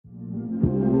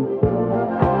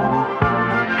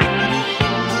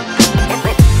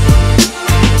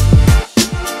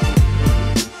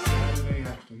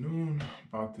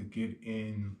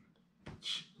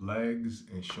legs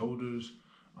and shoulders.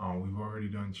 We've already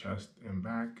done chest and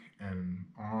back and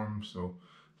arms, so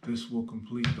this will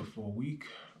complete the full week.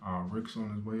 Rick's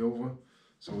on his way over,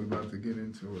 so we're about to get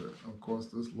into it. Of course,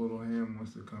 this little hand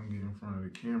wants to come get in front of the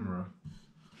camera.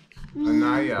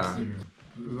 Anaya,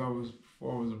 because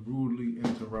before I was rudely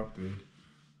interrupted.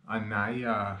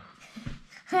 Anaya.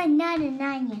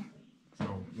 Anaya.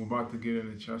 So we're about to get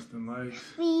into chest and legs.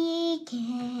 We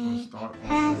can We'll start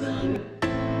on the right.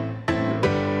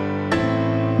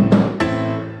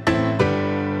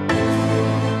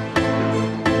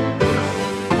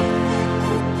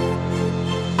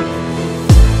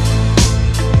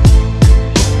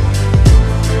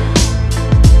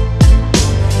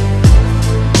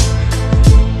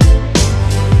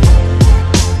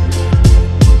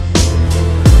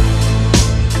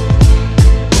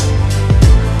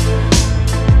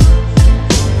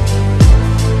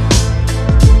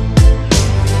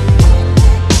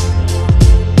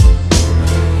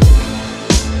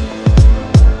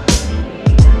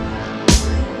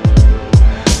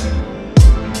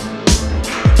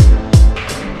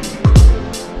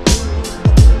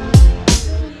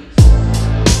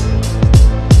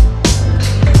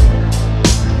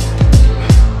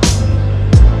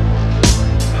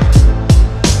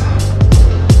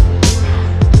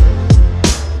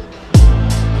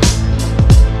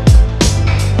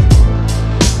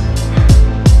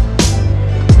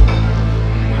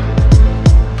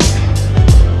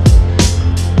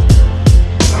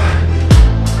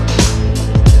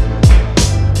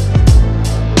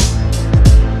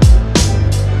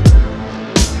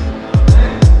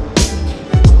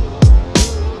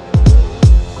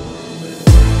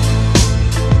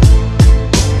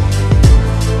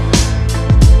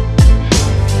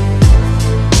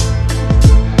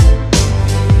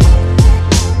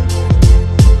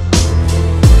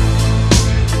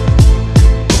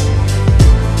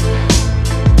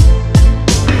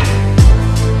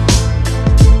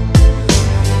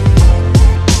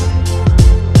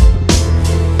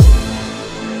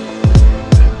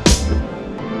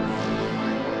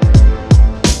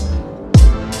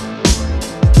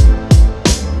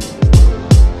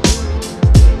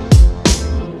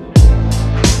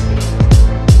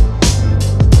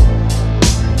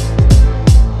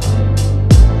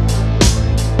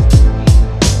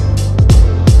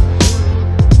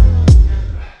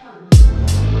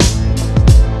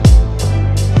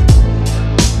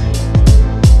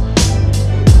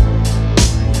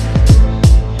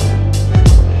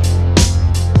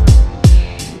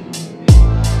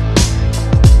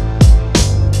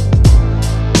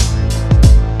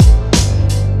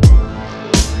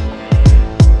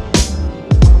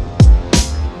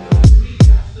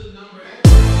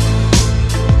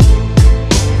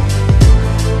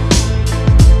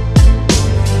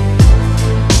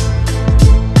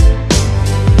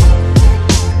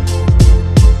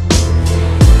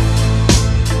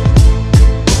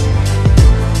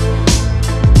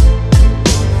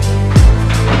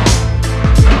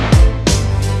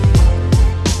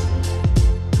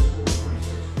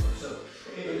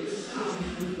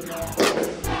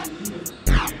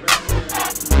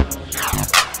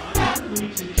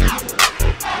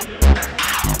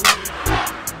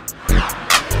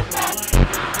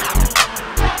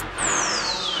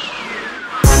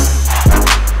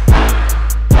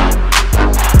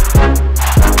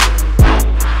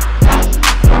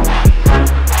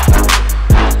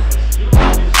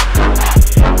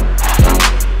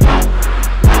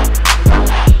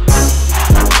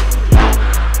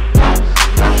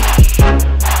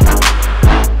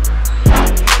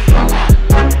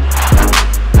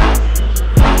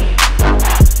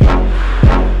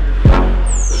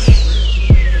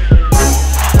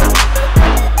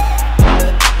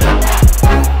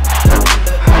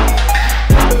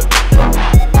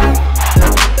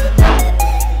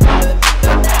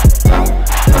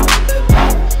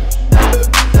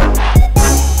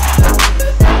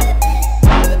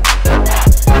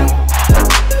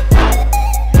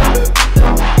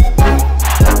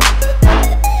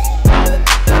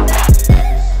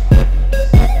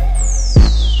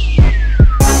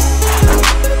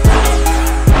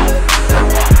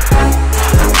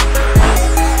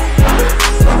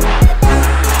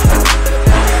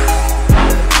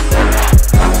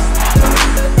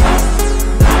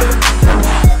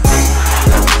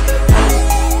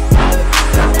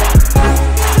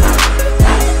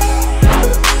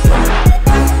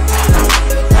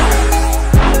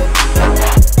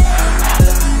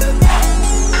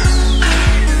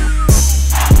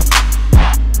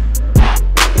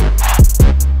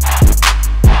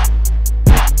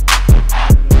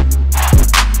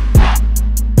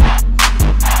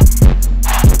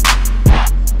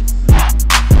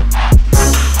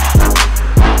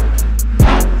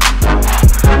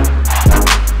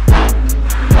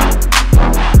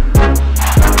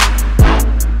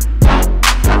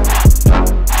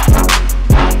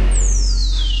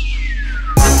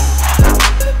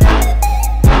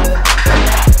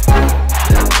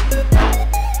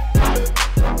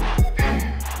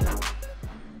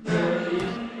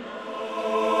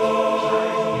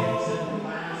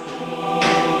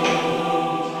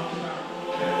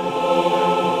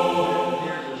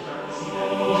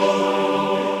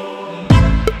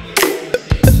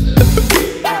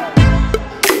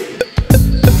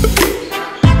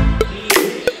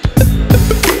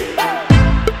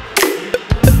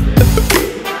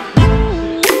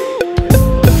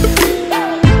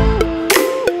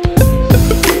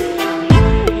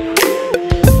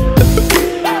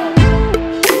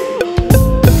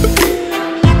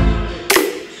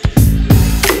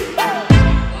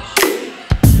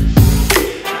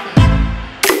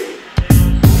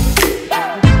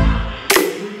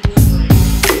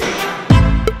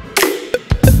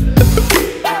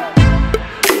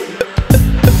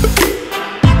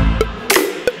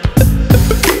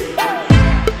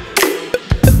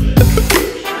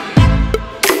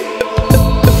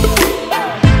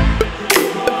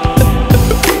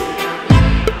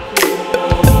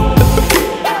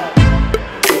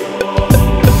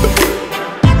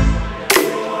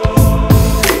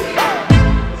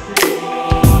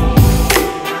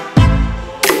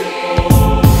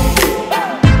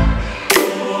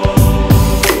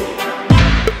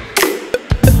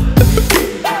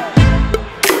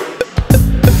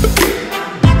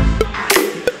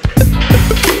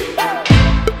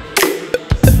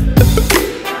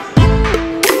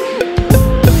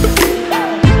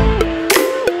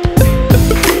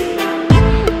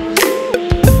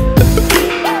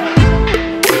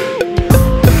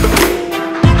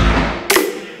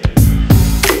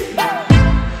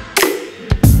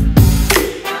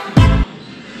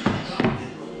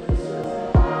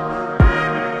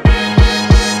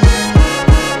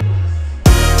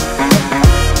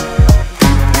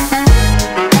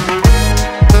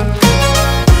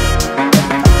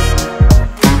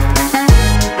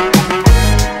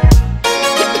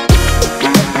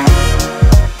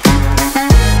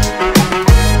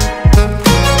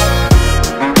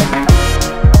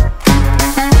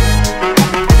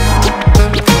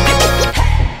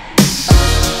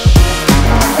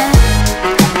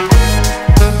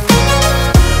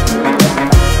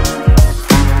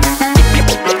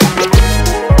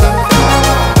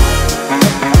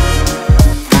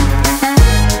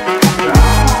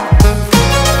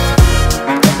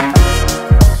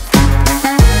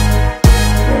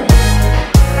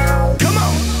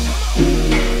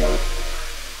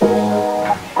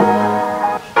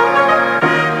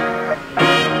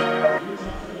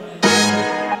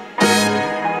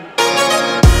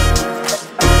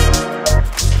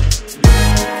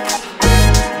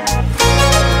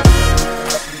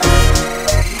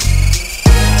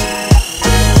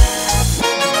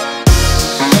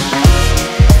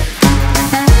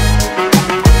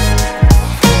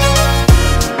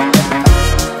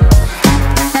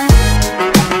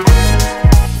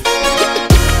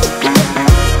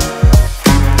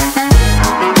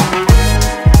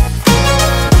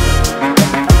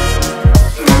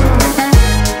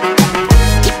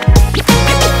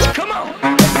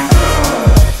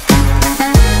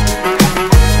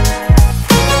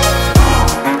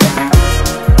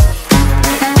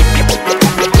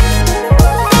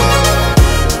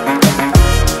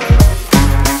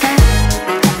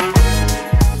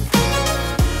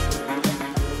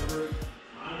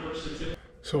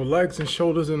 So legs and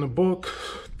shoulders in the book,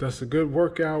 that's a good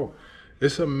workout.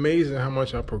 It's amazing how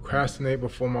much I procrastinate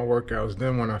before my workouts.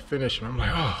 Then when I finish, I'm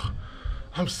like, oh,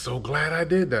 I'm so glad I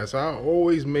did that. So I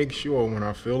always make sure when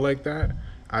I feel like that,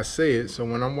 I say it. So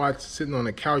when I'm sitting on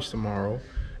the couch tomorrow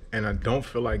and I don't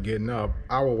feel like getting up,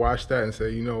 I will watch that and say,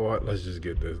 you know what, let's just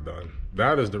get this done.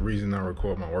 That is the reason I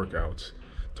record my workouts,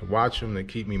 to watch them, to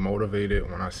keep me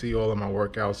motivated. When I see all of my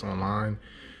workouts online,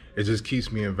 it just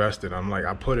keeps me invested. I'm like,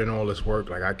 I put in all this work,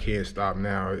 like I can't stop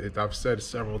now. I've said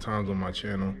several times on my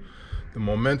channel, the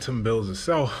momentum builds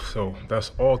itself. So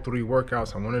that's all 3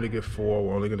 workouts. I wanted to get 4,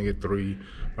 we're only gonna get 3,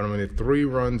 but I'm gonna get 3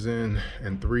 runs in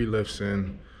and 3 lifts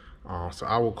in. So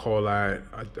I will call that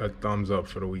a thumbs up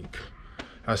for the week.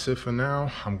 That's it for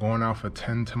now. I'm going out for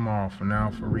 10 tomorrow. For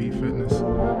now, for Reed Fitness,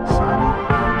 signing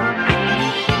off.